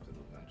should attempt the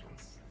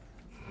vengeance.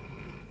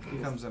 He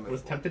comes in with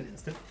Was tempted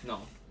instant?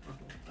 No.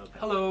 Okay.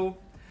 hello.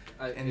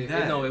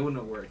 No, it wouldn't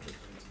have worked.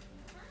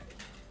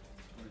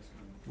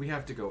 We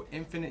have to go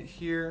infinite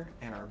here,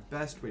 and our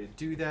best way to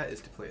do that is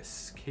to play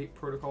Escape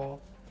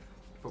Protocol.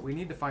 But we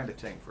need to find a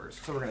thing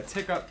first. So we're going to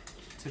tick up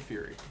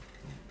Teferi.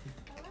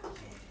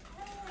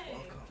 Hey.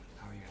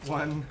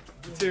 1,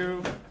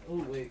 2,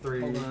 Oh wait,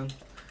 3, hold on.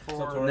 4.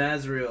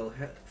 Nazriel,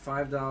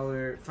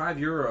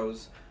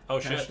 €5. Oh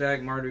shit.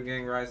 Hashtag Mardu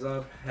Gang Rise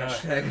Up.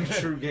 Hashtag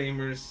True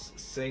Gamers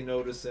Say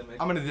No to Simic.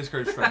 I'm going to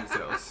discourage friendly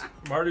sales.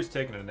 Mardu's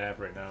taking a nap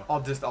right now.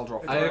 I'll draw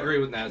 4. I agree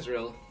with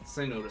Nazriel.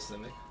 Say no to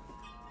Simic.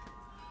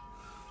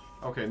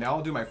 Okay, now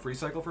I'll do my free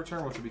cycle for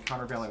turn, which will be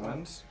Countervailing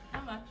Winds.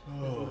 How much?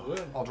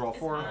 I'll draw It's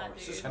 4, not,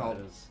 dude. and I'll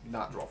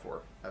not draw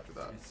 4 after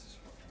that.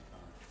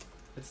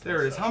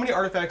 There it is. How many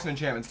artifacts and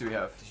enchantments do we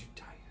have?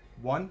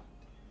 1?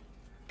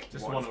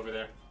 Just one over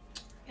there.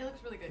 It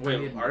looks really good.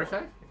 Wait,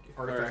 artifact?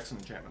 Artifacts and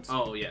enchantments.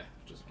 Oh yeah,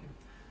 just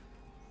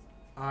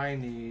one. I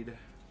need...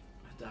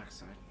 Dark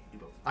side.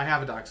 I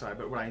have a Dockside,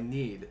 but what I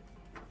need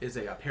is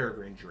a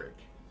Peregrine Drake.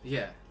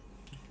 Yeah.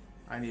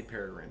 I need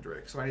Peregrine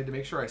Drake. So I need to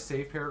make sure I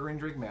save Peregrine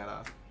Drake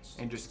mana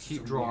and just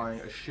keep drawing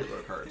a shitload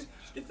of cards.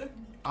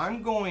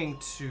 I'm going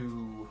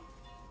to...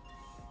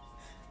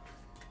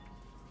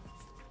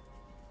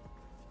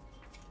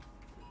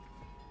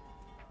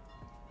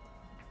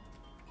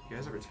 You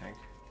guys ever tank?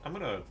 I'm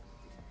gonna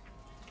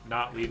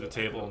not leave the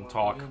table and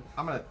talk.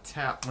 I'm gonna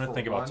tap. I'm gonna for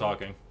think about 1.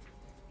 talking.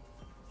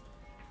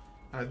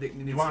 I think it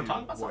needs wanna to talk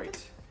be about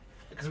white.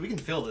 Because we can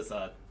fill this.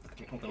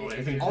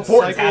 Anything I'll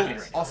important happening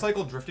cycle, right I'll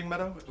cycle Drifting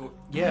Meadow.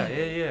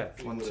 Yeah.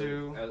 1,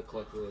 2, Add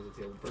collectively as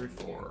a table. 3,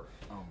 4.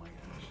 Oh my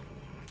gosh.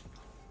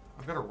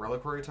 I've got a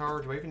Reliquary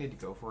Tower. Do I even need to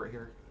go for it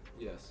here?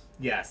 Yes.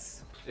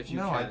 Yes. If you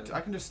No, can.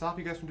 I can just stop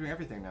you guys from doing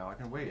everything now. I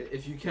can wait.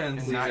 If you can, And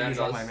please not end use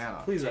all us. my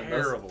mana. Please end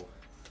us. Terrible.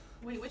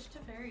 Wait, which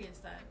Teferi is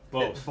that?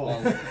 Both.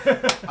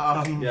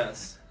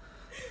 Yes.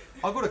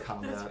 I'll go to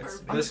combat. That's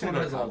perfect. I'm just This gonna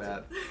one go to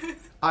is combat.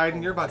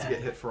 Aiden, you're about to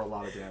get hit for a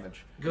lot of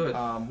damage. Good.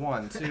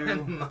 1,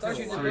 2, I thought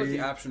you knew about 3, the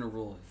optional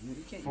rule. You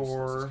can't 4,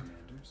 use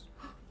commanders.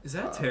 Is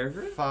that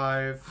TTrgr?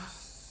 5,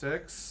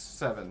 6,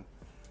 7.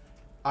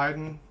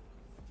 Aiden.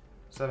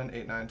 7,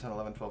 8, 9, 10,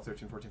 11, 12,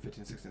 13, 14,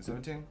 15, 16,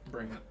 17.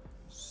 Bring it.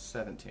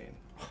 17.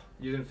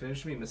 You didn't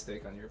finish me.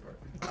 Mistake on your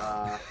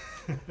part.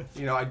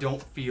 You know, I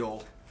don't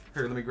feel...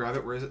 Here, let me grab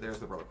it. Where is it? There's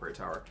the Reliquary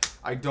Tower.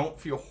 I don't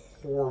feel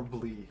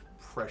horribly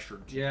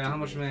pressured to Yeah. do How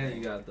much mana anything.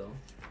 you got though?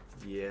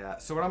 Yeah.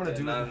 So what I'm going to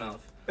do Not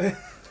with,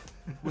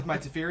 enough. with my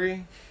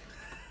Teferi...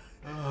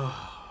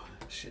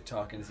 Shit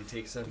talking as he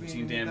takes Do we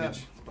 17 need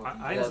damage.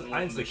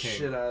 Ein's the king.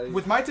 Shit out of you.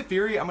 With my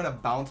Teferi, I'm going to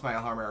bounce my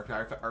Alhambra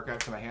Archive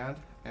to my hand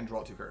and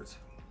draw 2 cards.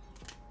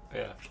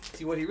 Yeah.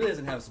 See, what he really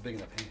doesn't have is a big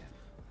enough hand.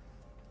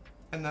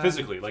 And then,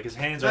 Physically, like his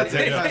hands are That's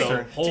big it, enough that's to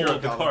turn. hold Zero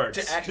the color.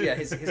 cards. To actually, yeah,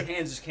 his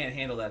hands just can't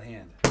handle that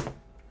hand.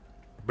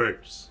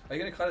 Burps. Are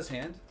you gonna cut his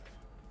hand?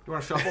 You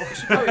want to shuffle?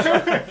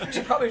 You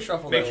should probably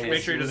shuffle that hand.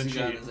 Make sure he doesn't See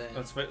what cheat. he's got in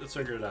his hand. Let's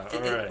figure it out. All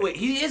right. Wait,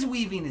 he is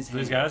weaving his So hand.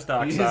 he's got his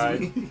dock He is side.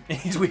 weaving-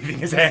 He's weaving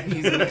his hand.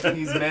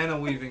 He's mana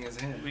weaving his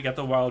hand. We got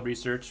the wild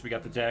research. We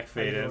got the Jack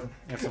faded.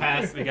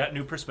 We got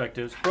new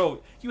perspectives.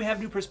 Bro, you have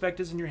new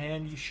perspectives in your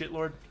hand, you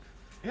shitlord.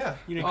 Yeah.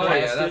 You didn't Oh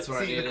collect yeah, it. that's what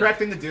I See, the needed. correct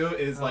thing to do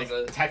is, That like,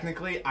 was it.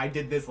 technically, I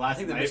did this I last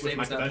think the night with mistake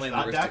my was not playing the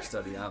Convention heuristic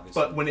deck. study,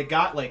 obviously. But when it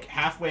got, like,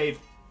 halfway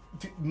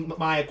to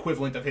my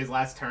equivalent of his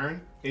last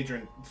turn,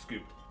 Adrian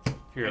scooped.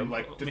 Here, and,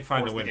 like, let just me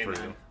find the forced win the for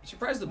game you. out. I'm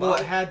surprised the Well,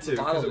 bottle, it had to, the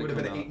bottle because it would have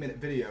been didn't an come 8-minute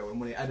video, and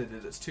when he edited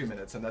it, it's 2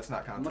 minutes, and that's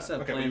not out. I must content.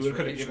 have Okay, well, plans you for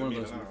could have each given one me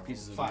of those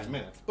pieces of 5 meat.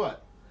 minutes,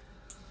 but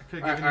I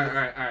could've Alright, given you-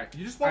 alright.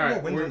 You just want more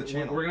wins we're, on the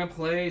channel. We're gonna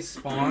play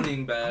Spawning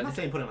I'm Bed. not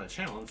saying put it on the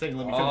channel. I'm saying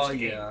let me finish Oh, the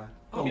game. yeah.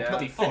 Let me, Yeah.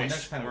 let me Oh, finish.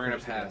 next time We're we'll gonna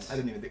finish the game. pass. I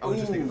didn't even think. I was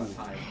just thinking about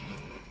time.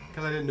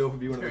 Because I didn't know if it'd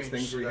be one of those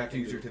things where you have to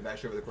use your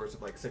Tevesh over the course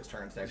of like 6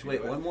 turns to actually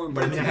Wait, do it. one more. But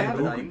But it you didn't have have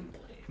a a nine.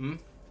 Hmm?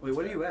 Wait,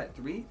 what are you at?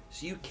 3?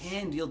 So you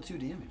can deal 2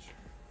 damage.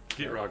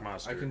 Get Rock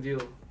Monster. I can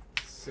deal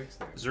 6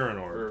 damage. Zuranor.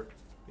 Or-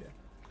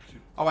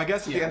 Oh, I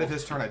guess at the end of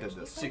his turn I did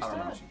this. 6 I don't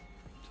know. damage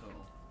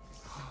total.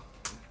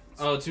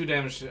 Oh, 2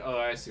 damage. Oh,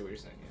 I see what you're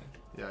saying.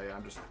 Yeah,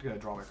 I'm just gonna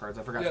draw my cards.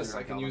 I forgot Yes, to do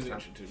it I on can use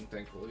Calvin's Institute,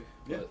 thankfully.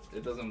 Yeah. But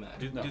it doesn't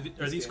matter.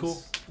 Are these cool?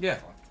 turn. Yeah.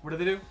 What do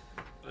they do?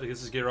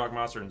 This is Get Rock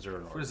Monster and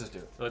Zuranor. What does this do?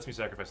 It lets me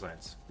sacrifice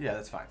lands. Yeah,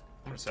 that's fine.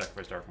 I'm gonna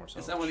sacrifice Darkmoor Salvage.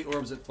 It's not one of the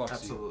orbs that fucks you.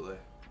 Absolutely.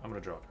 I'm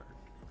gonna draw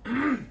a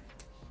card.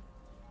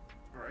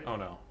 Alright. Oh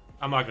no,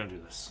 I'm not gonna do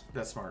this.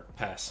 That's smart.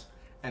 Pass.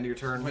 End of your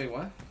turn. Wait,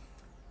 what?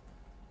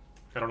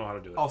 I don't know how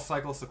to do it. I'll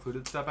cycle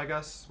Secluded Step, I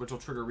guess, which will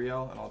trigger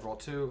Riel, and I'll draw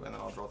 2, and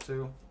then I'll draw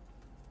 2.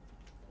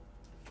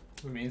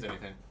 If it means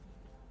anything.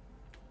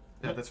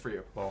 Yeah, that's for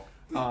you. Well,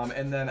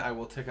 And then I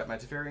will take up my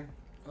Teferi,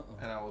 Uh-oh.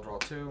 and I will draw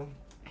 2.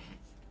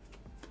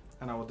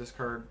 And I will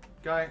discard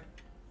Guy.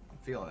 I'm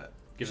feeling it.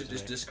 You give it should to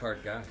just me.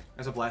 discard guy.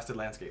 There's a Blasted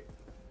Landscape.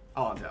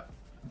 I'll untap.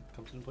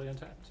 Comes into play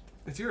untapped.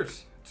 It's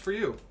yours. It's for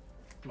you.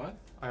 What?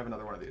 I have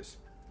another one of these.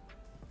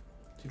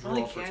 You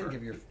probably Draw for can turn.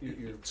 give your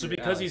So your because he's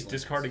allies lands.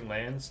 discarding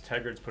lands,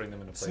 TTrgr's putting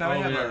them into So play. now we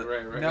Oh, have yeah, a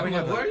right. now we I'm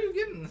have like, a where are you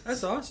getting this?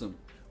 That's awesome.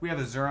 we have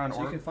a Zuron So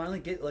you orb. can finally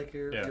get like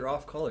Yeah. your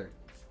off color,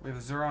 We have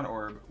a Zuron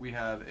orb. We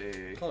have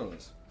a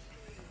colorless.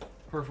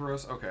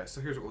 Purphoros. Okay,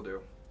 so here's what we'll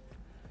do.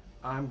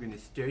 I'm gonna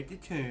start the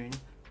turn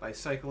by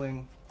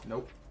cycling.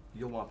 Nope,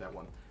 you'll want that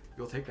one.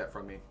 You'll take that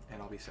from me,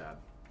 and I'll be sad.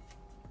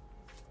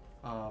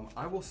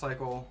 I will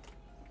cycle.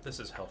 This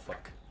is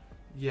hellfuck.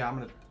 Yeah,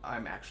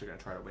 I'm actually gonna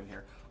try to win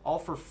here. All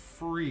for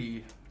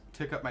free.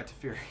 Tick up my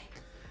Teferi.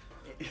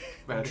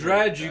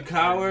 Dredge, you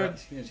coward.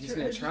 He's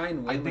gonna try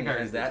and I win think when I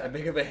he has already that did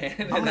big of a hand.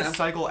 I'm and gonna I'm-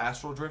 cycle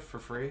Astral Drift for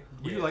free.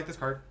 Would you Yeah. like this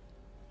card?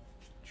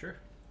 Sure.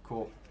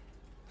 Cool.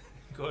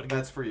 Go ahead.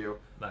 That's for you.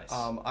 Nice.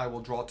 I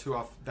will draw 2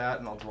 off that,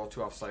 and I'll draw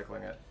 2 off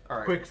cycling it. All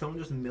right. Quick, someone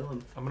just mill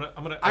him. I'm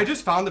gonna. I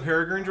just found the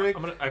Peregrine Drake.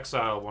 I'm gonna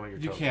exile one of your.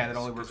 You tokens. can. It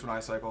only works when I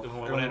cycle. When It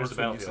it only enters works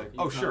the when you battlefield.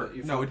 cycle. Oh, You sure. found-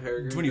 you No, found it's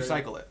Peregrine when you Drake?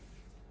 cycle it.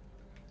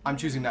 I'm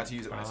choosing not to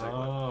use it when I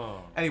cycle it.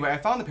 Oh. Anyway, I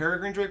found the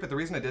Peregrine Drake, but the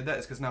reason I did that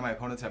is because now my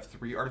opponents have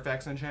 3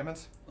 artifacts and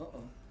enchantments.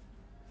 Uh-oh.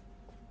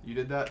 You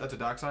did that? That's a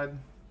dockside?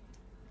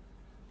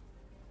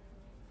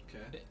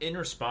 Okay. In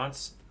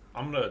response,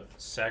 I'm gonna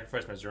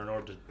sacrifice my Zern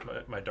Orb to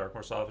my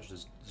Darkmoor Sloth, which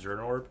is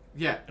Zern Orb,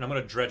 Yeah, and I'm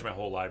gonna dredge my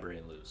whole library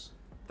and lose.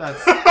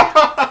 that's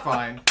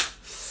fine.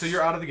 So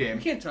you're out of the You game.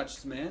 can't touch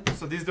this man.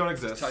 So these don't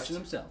He's exist. touching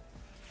himself.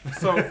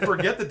 So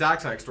forget the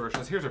dockside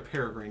extortions. Here's a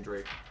Peregrine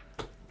Drake.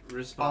 All on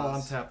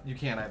Response. tap. You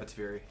can. I have a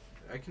Teferi.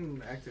 I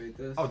can activate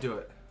this. Oh, do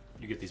it.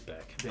 You get these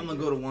back. Thank I'm gonna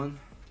you. go to 1.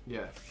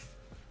 Yeah.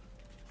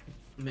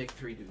 Make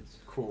 3 dudes.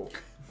 Cool.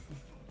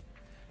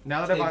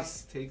 Now that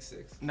Take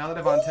 6.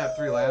 I've untapped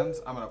 3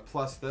 lands, I'm gonna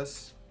plus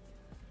this,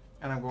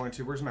 and I'm going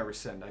to. Where's my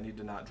rescind? I need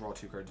to not draw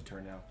 2 cards a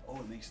turn now. Oh,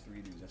 it makes 3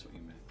 dudes. That's what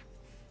you meant.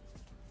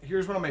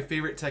 Here's one of my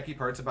favorite techie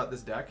parts about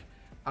this deck.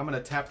 I'm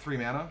gonna tap 3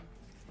 mana,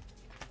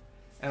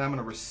 and I'm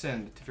gonna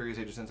rescind Teferi's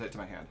Aegis Insight to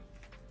my hand.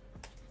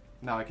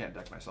 Now I can't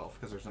deck myself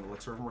because there's an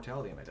Elixir of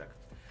Mortality in my deck.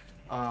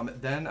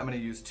 Then I'm gonna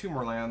use 2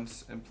 more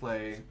lands and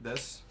play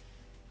this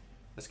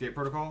Escape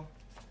Protocol,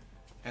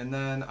 and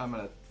then I'm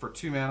gonna, for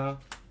 2 mana,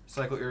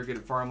 cycle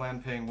Irrigated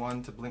Farmland, paying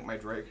 1 to blink my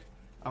Drake.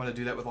 I'm gonna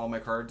do that with all my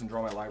cards and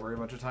draw my library a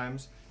bunch of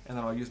times, and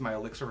then I'll use my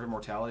Elixir of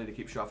Immortality to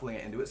keep shuffling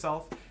it into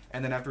itself.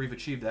 And then after we've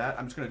achieved that,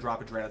 I'm just gonna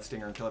drop a Draneth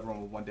Stinger and kill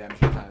everyone with 1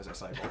 damage at a time as I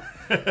cycle.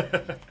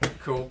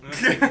 Cool.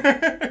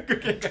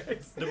 Okay,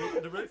 guys.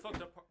 The really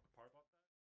fucked up part.